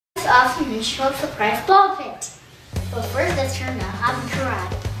It's awesome Ninja Turtle surprise ball pit. But first, let's turn to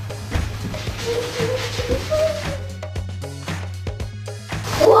HobbyKarate.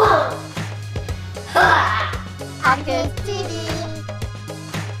 Whoa! Ha! HobbyKidsTV.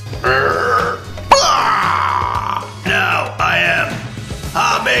 Now I am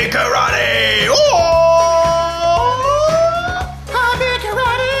HobbyKarate.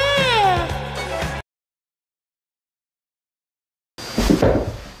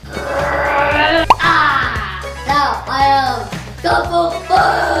 Kung Fu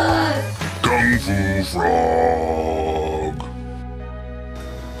Frog! Kung Fu Frog!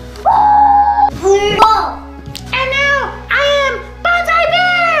 Whoa! And now I am Bonsai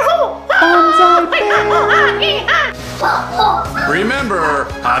Bear! Remember,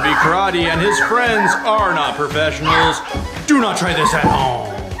 HobbyKarate and his friends are not professionals. Do not try this at home.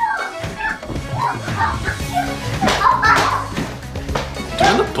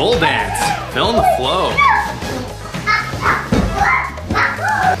 Doing the bull dance, feeling the flow.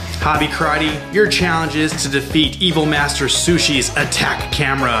 HobbyKarate, your challenge is to defeat Evil Master Sushi's attack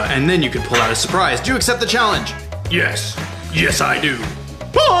camera, and then you can pull out a surprise. Do you accept the challenge? Yes. Yes, I do.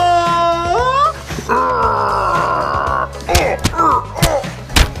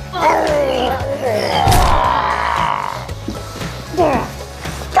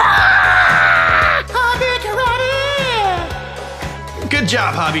 Good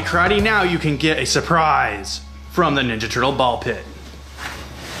job, HobbyKarate. Now you can get a surprise from the Ninja Turtle ball pit.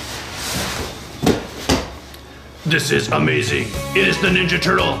 This is amazing. It is the Ninja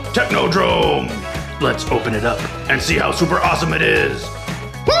Turtle Technodrome. Let's open it up and see how super awesome it is.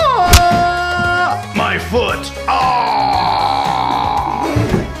 Ah! My foot. Ah!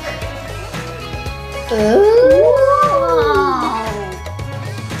 Wow.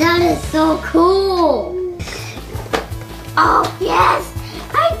 That is so cool. Oh, yes.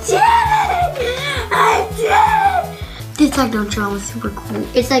 I did it. I did it. This Technodrome is super cool.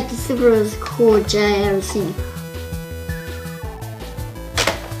 It's like the super cool jet I've ever seen.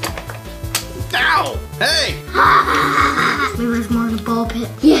 Ow! Hey! Maybe there's more in the ball pit.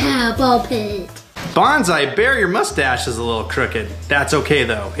 Yeah, ball pit. Bonsai Bear, your mustache is a little crooked. That's okay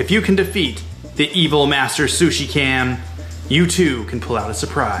though. If you can defeat the Evil Master Sushi Cam, you too can pull out a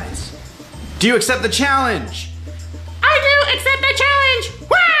surprise. Do you accept the challenge? I do accept the challenge!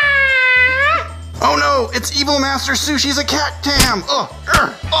 Wah! Oh no, it's Evil Master Sushi's a cat cam!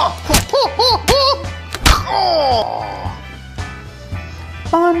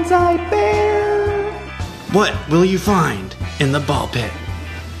 Bonsai Bear! What will you find in the ball pit?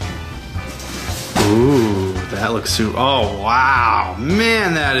 Ooh, that looks super. Oh wow,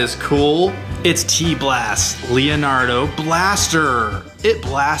 man, that is cool. It's T-Blast Leonardo Blaster. It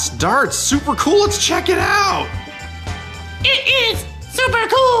blasts darts. Super cool. Let's check it out. It is super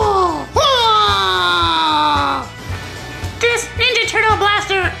cool! Whoa! This Ninja Turtle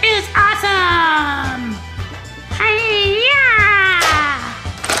Blaster is awesome! Hi-ya!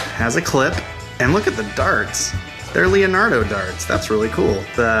 Has a clip, and look at the darts. They're Leonardo darts. That's really cool.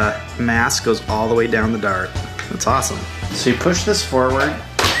 The mask goes all the way down the dart. That's awesome. So you push this forward,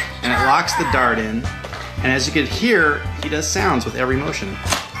 and it locks the dart in. And as you can hear, he does sounds with every motion.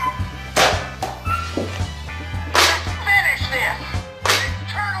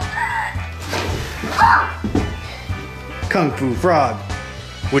 Kung Fu Frog,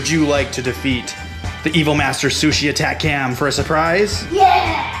 would you like to defeat the Evil Master Sushi Attack Cam for a surprise?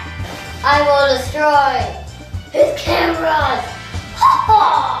 Yeah! I will destroy his cameras!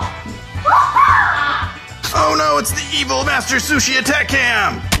 Oh no, it's the Evil Master Sushi Attack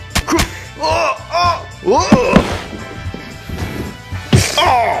Cam! Oh, oh, oh!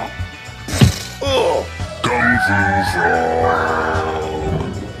 Oh! Oh! Kung Fu Frog!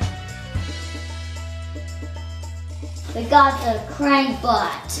 We got the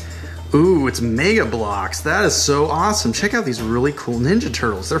crankbot. Ooh, it's Mega Blocks. That is so awesome. Check out these really cool Ninja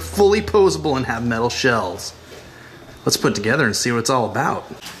Turtles. They're fully posable and have metal shells. Let's put it together and see what it's all about.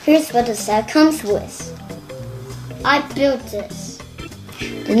 Here's what the set comes with. I built this.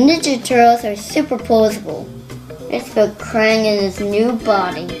 The Ninja Turtles are super posable. Let's put Krang in his new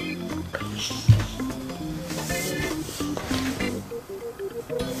body.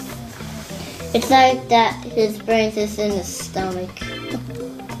 It's like that his brain is in his stomach.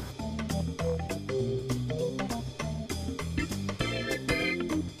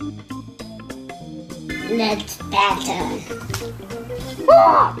 Let's battle. I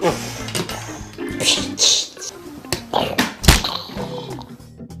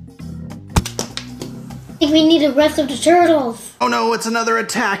think we need the rest of the turtles. Oh no, it's another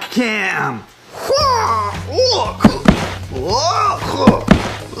attack cam.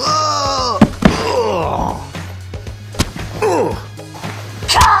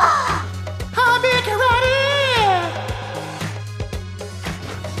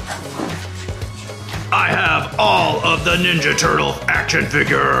 Ninja Turtle action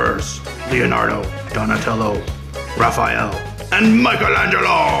figures. Leonardo, Donatello, Raphael, and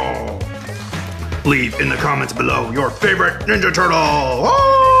Michelangelo. Leave in the comments below your favorite Ninja Turtle.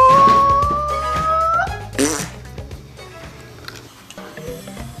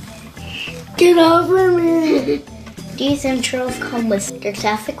 Get over me! These Ninja Turtles come with their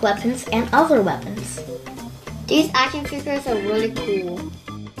classic weapons and other weapons. These action figures are really cool.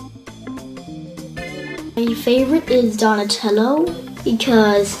 My favorite is Donatello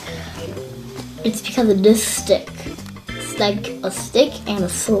because of this stick. It's like a stick and a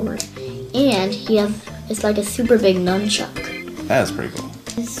sword. And it's like a super big nunchuck. That is pretty cool.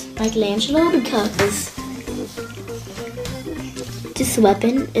 It's Michelangelo because this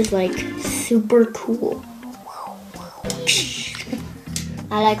weapon is like super cool.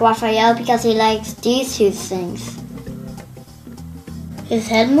 I like Raphael because he likes these two things. His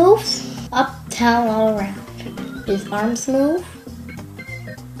head moves up, down, all around. His arms move.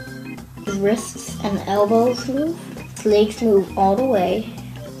 His wrists and elbows move. His legs move all the way.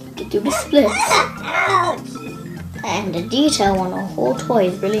 You can do the splits. And the detail on the whole toy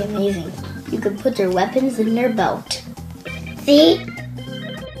is really amazing. You can put their weapons in their belt. See?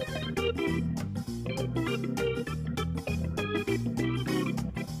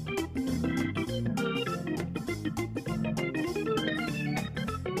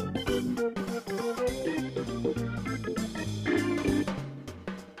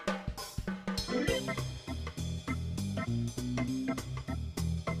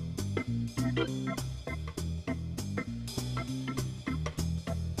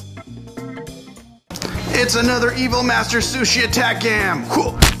 It's another Evil Master Sushi attack cam.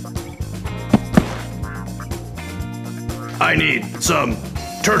 I need some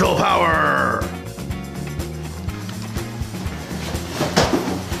turtle power.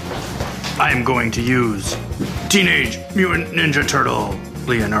 I am going to use Teenage Mutant Ninja Turtle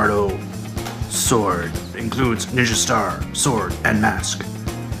Leonardo sword. Includes ninja star, sword, and mask.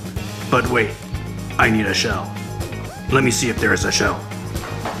 But wait, I need a shell. Let me see if there is a shell.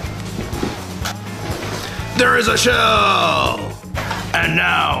 There is a shell! And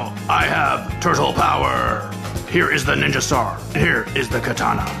now I have turtle power. Here is the ninja star. Here is the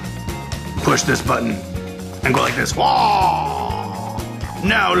katana. Push this button and go like this. Whoa!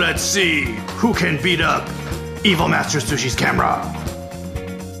 Now let's see who can beat up Evil Master Sushi's camera.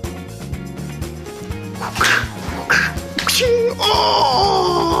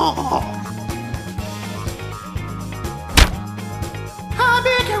 Oh!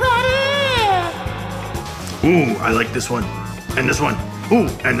 HobbyKarate! Ooh, I like this one. And this one. Ooh,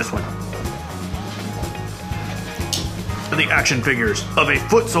 and this one. The action figures of a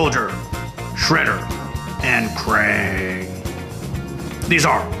foot soldier, Shredder, and Krang. These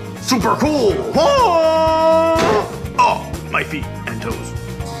are super cool. Oh, my feet and toes.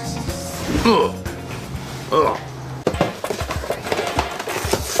 Ugh. Ugh.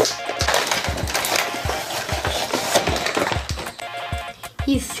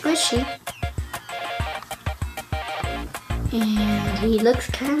 He's squishy. And he looks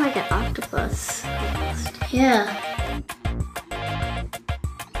kind of like an octopus. Yeah.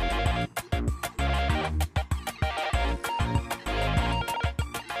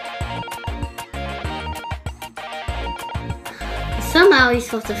 Somehow he's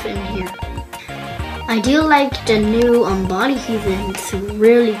supposed to fit in here. I do like the new body he's in. It's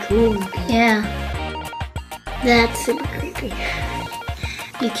really cool. Yeah. That's super creepy.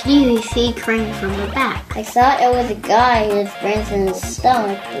 You can even see Krang from the back. I thought it was a guy with brains in his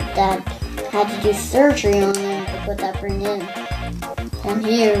stomach that had to do surgery on him to put that brain in. And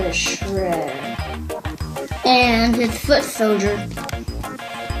here is Shredder. And his foot soldier.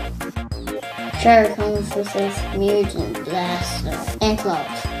 Shredder comes with his mutant blaster and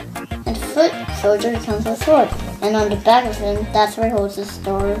claws. And foot soldier comes with a sword. And on the back of him, that's where he holds his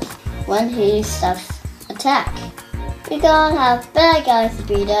sword when he stops attack. We're gonna have bad guys to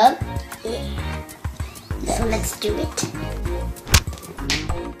beat up. Yeah. So let's do it.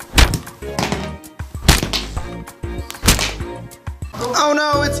 Oh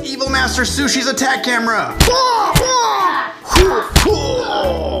no, it's Evil Master Sushi's attack camera.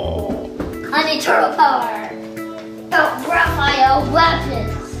 I need turtle power. Oh, Raphael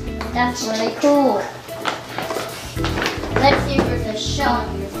weapons. That's really cool. Let's see if there's a shell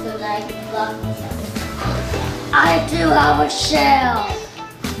here so that I can block myself. I do have a shell.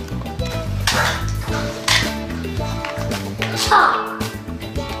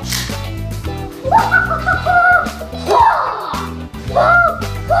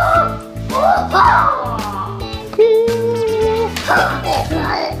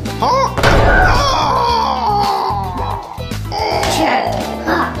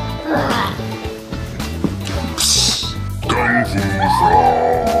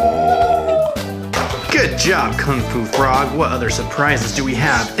 job, Kung Fu Frog. What other surprises do we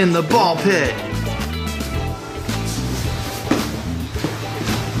have in the ball pit?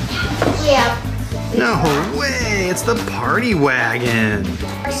 Yeah. No way! It's the party wagon.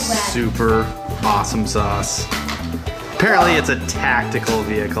 Super awesome sauce. Apparently it's a tactical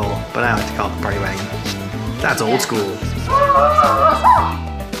vehicle, but I like to call it the party wagon. That's old school. Whoa!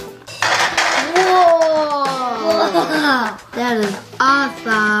 That is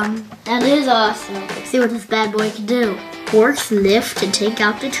awesome. That is awesome. Let's see what this bad boy can do. Forks lift to take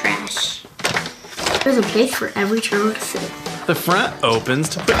out the trash. There's a place for every turtle to sit. The front opens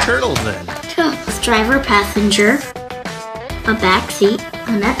to put turtles in. This driver, passenger, a back seat,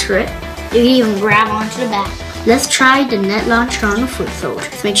 and that turret. You can even grab onto the back. Let's try the net launcher on the foot soldier.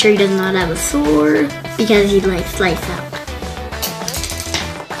 Let's make sure he does not have a sword because he'd like slice out.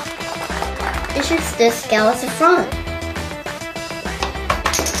 It's just this gal at the front.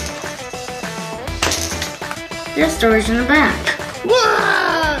 There's storage in the back.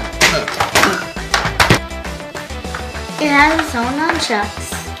 It has its own nunchucks.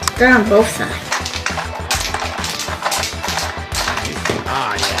 They're on both sides.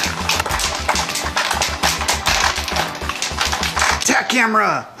 Ah, yeah. Attack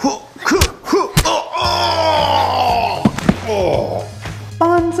camera! Oh.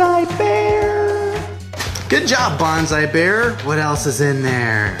 Bonsai bear! Good job, Bonsai Bear. What else is in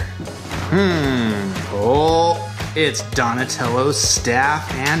there? Oh, it's Donatello's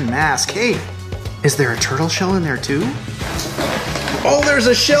staff and mask. Hey, is there a turtle shell in there too? Oh, there's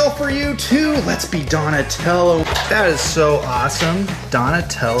a shell for you too. Let's be Donatello. That is so awesome.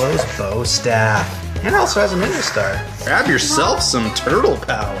 Donatello's bow staff. And also has a ninja star. Grab yourself some turtle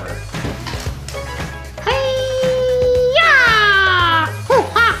power.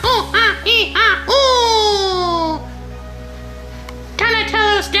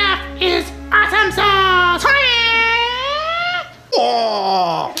 Donatello's staff is awesome sauce.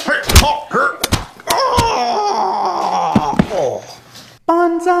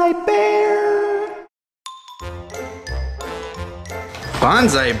 Bonsai Bear!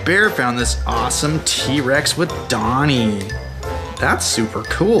 Bonsai Bear found this awesome T-Rex with Donnie. That's super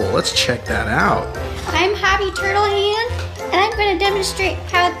cool. Let's check that out. I'm Hobby Turtle Hand, and I'm going to demonstrate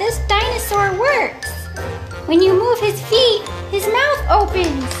how this dinosaur works. When you move his feet, his mouth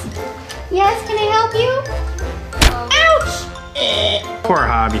opens. Yes, can I help you? Ouch! Poor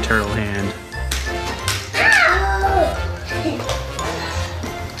Hobby Turtle Hand.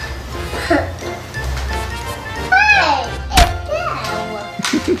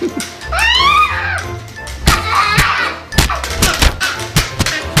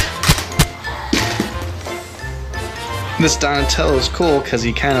 This Donatello is cool because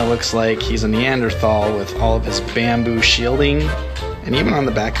he kind of looks like he's a Neanderthal with all of his bamboo shielding. And even on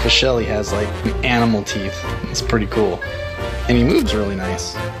the back of the shell he has like animal teeth. It's pretty cool. And he moves really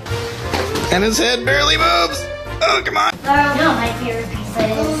nice. And his head barely moves! Oh, come on! You know my favorite pizza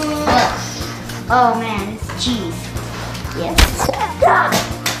is? Oh man, it's cheese. Yes.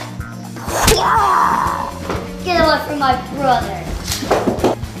 Get away from my brother.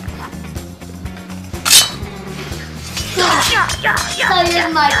 So you're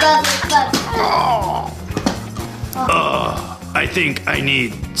my brother's brother. I think I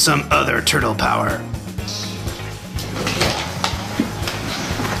need some other turtle power.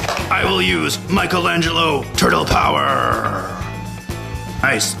 I will use Michelangelo turtle power.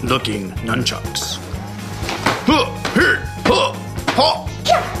 Nice looking nunchucks.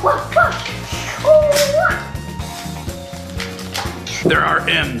 There are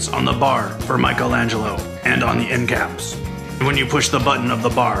M's on the bar for Michelangelo and on the end caps. When you push the button of the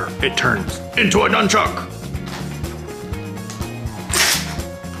bar, it turns into a nunchuck.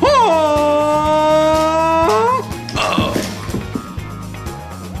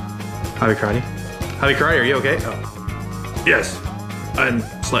 HobbyKarate? HobbyKarate, are you okay? Oh. Yes, I'm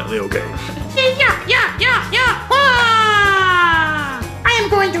slightly okay. Yeah. I am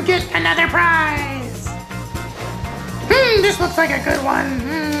going to get another prize. This looks like a good one.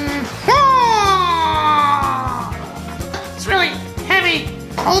 It's really heavy.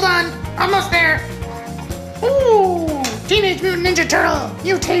 Hold on, almost there. Ooh, Teenage Mutant Ninja Turtle,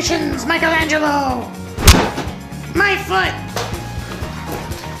 Mutations, Michelangelo. My foot.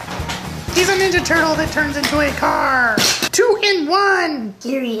 He's a Ninja Turtle that turns into a car. 2 in 1.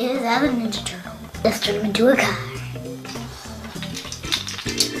 Here he is as a Ninja Turtle. Let's turn him into a car.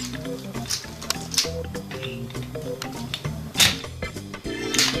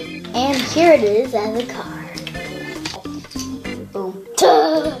 And here it is as a car. Boom.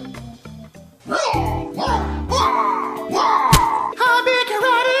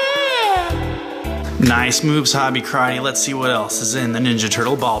 HobbyKarate! Nice moves, HobbyKarate. Let's see what else is in the Ninja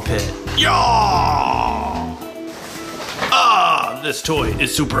Turtle ball pit. Yaw! Ah, this toy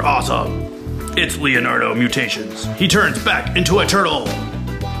is super awesome. It's Leonardo Mutations. He turns back into a turtle.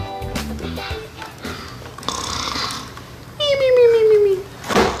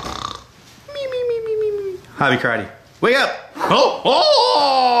 HobbyKarate, wake up! Oh,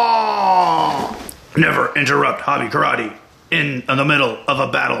 oh! Never interrupt HobbyKarate in the middle of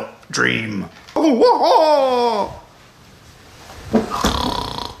a battle dream. Oh, oh,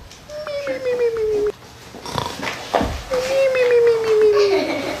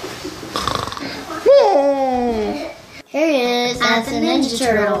 Here he is as a Ninja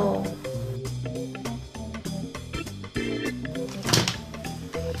Turtle.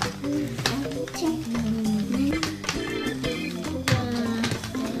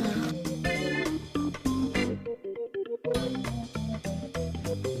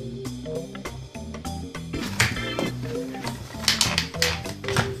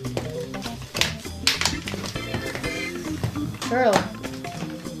 Turtle.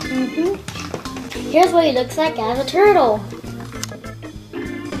 Here's what he looks like as a turtle.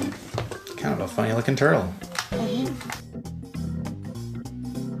 kind of a funny looking turtle.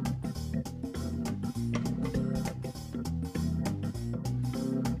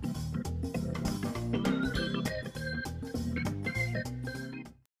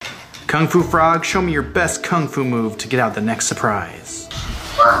 Kung Fu Frog, show me your best Kung Fu move to get out the next surprise.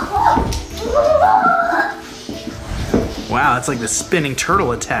 Wow, that's like the spinning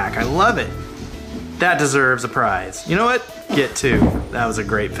turtle attack. I love it. That deserves a prize. You know what? Get two. That was a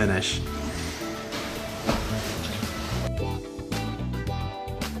great finish.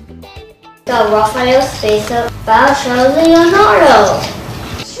 Got Raphael's face up, Bowser Leonardo.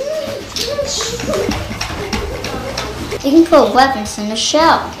 You can put weapons in the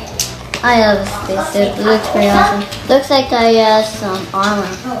shell. I love this spacesuit. It looks pretty awesome. Looks like I have some armor.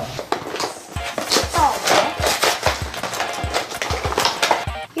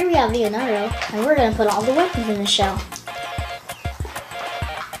 Here we have Leonardo, and we're gonna put all the weapons in the shell.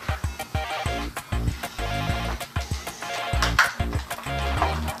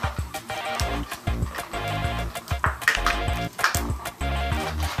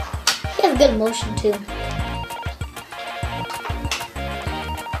 He has good motion too.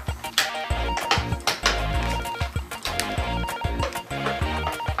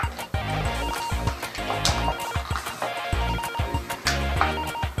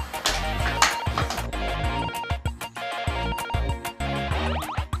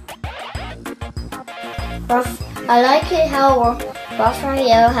 I like it how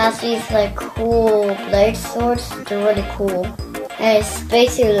Raphael has these like cool blade swords. They're really cool. And his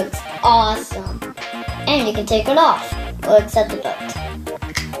spacesuit looks awesome. And you can take it off. Well, except the belt.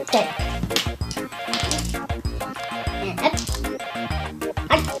 Okay. And up.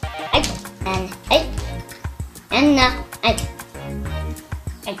 And up. And now.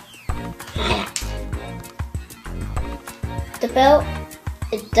 The belt,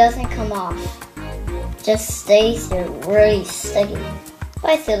 it doesn't come off. Just stays there really steady. But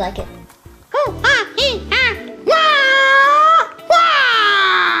I still like it.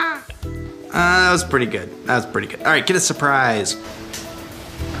 That was pretty good. That was pretty good. All right, get a surprise.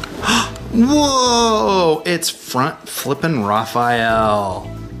 Whoa! It's front flippin' Raphael.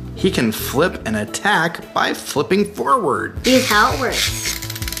 He can flip and attack by flipping forward. Here's how it works.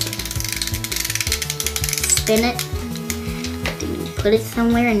 Spin it. Put it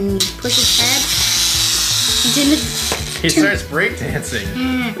somewhere and push his head. He starts breakdancing.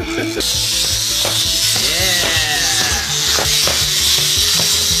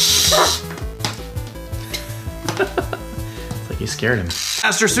 It's like you scared him.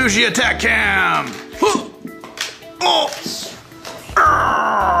 Master Sushi attack cam! Oh!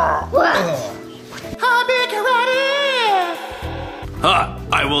 HobbyKarate!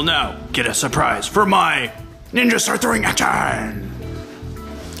 I will now get a surprise for my ninja star throwing action!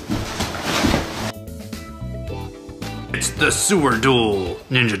 It's the sewer duel,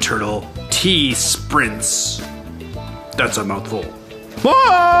 Ninja Turtle T sprints. That's a mouthful.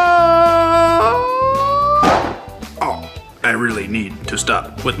 Oh, I really need to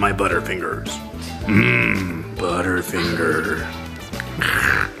stop with my Butterfingers. Butterfinger.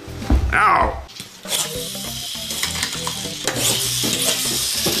 Ow!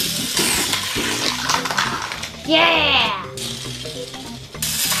 Yeah!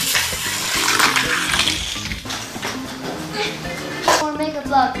 More Mega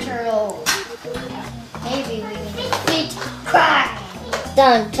Block Turtle. Maybe we can defeat Crack.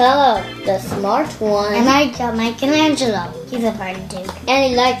 Donatello, the smart one. And I got Michelangelo. He's a party dude. And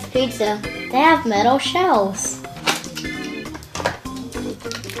he likes pizza. They have metal shells.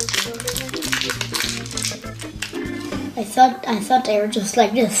 I thought they were just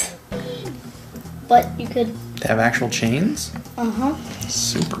like this. But you could... They have actual chains? Uh-huh.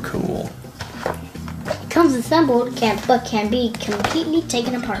 Super cool. Comes assembled, but can be completely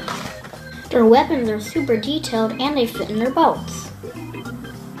taken apart. Their weapons are super detailed and they fit in their belts.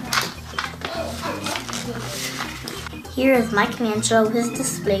 Here is Michelangelo with his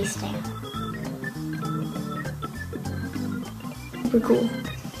display stand. Super cool.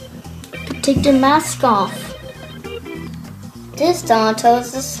 Take their mask off. This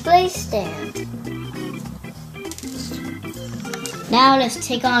Donatello's display stand. Now let's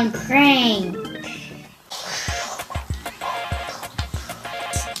take on Krang.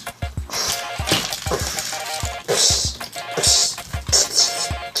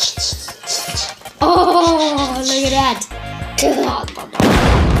 Oh, look at that. Oh.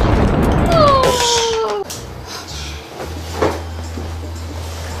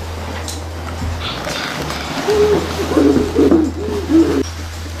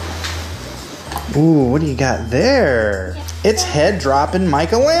 Ooh, what do you got there? It's head dropping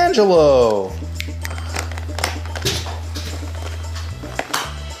Michelangelo.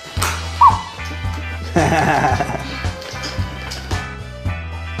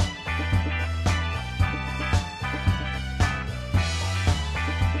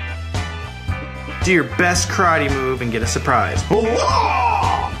 Do your best karate move and get a surprise.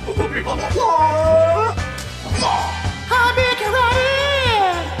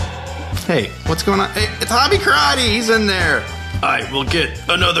 Hey, what's going on? Hey, it's HobbyKarate. He's in there. I will get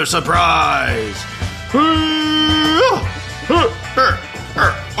another surprise.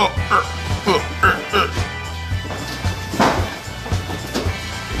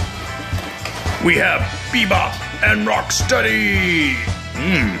 We have Bebop and Rocksteady.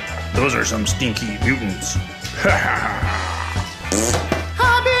 Those are some stinky mutants.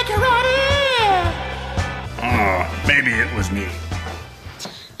 HobbyKarate! Maybe it was me.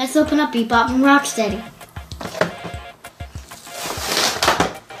 Let's open up Bebop and Rocksteady.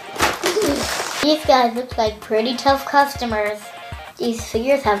 These guys look like pretty tough customers. These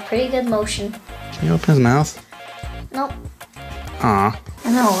figures have pretty good motion. Can you open his mouth? Nope. Aw.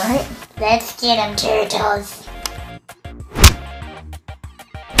 I know, right? Let's get them, turtles.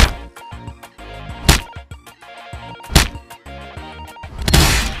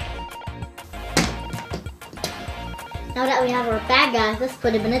 Now that we have our bad guys, let's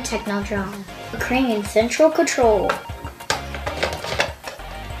put him in a Technodrome. Krang in central control.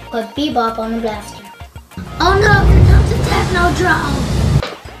 Put Bebop on the blaster. Oh no, here comes the Technodrome!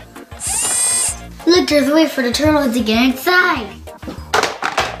 Look, there's a way for the turtles to get inside.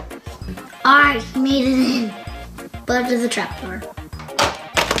 Alright, he made it in. But there's a trapdoor.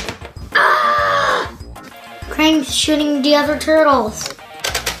 Ah! Krang's shooting the other turtles.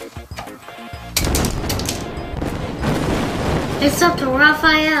 It's up to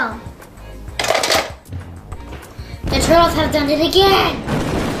Raphael. The turtles have done it again.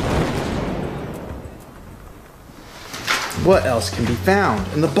 What else can be found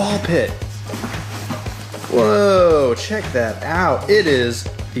in the ball pit? Whoa, check that out. It is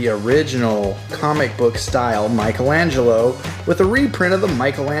the original comic book style Michelangelo with a reprint of the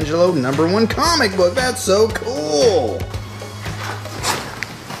Michelangelo #1 comic book. That's so cool.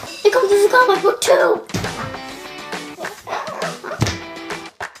 Here comes this comic book too.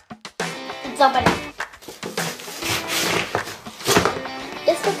 Open.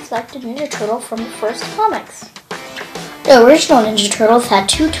 This looks like the Ninja Turtle from the first comics. The original Ninja Turtles had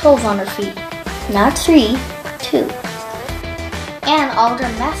 2 toes on their feet, not 3, 2. And all their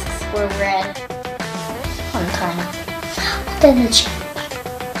masks were red. Fun time. But then it changed.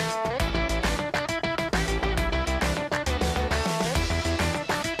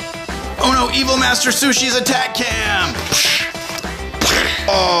 Oh no, Evil Master Sushi's attack cam!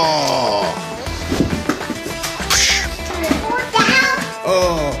 Oh!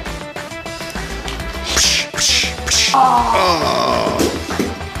 Oh. Oh.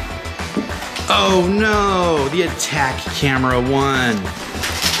 Oh no, the attack camera won.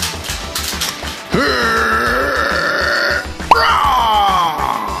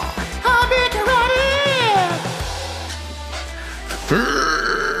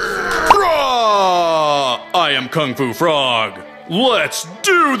 I am Kung Fu Frog. Let's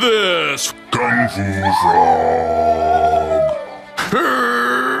do this! Kung Fu Frog.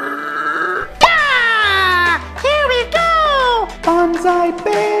 Here we go! Bonsai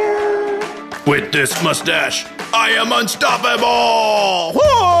bear! With this mustache, I am unstoppable!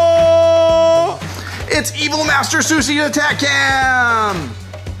 Whoa! It's Evil Master Sushi's attack cam!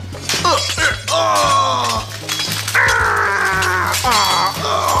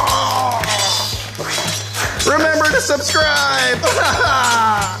 Remember to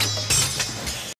subscribe!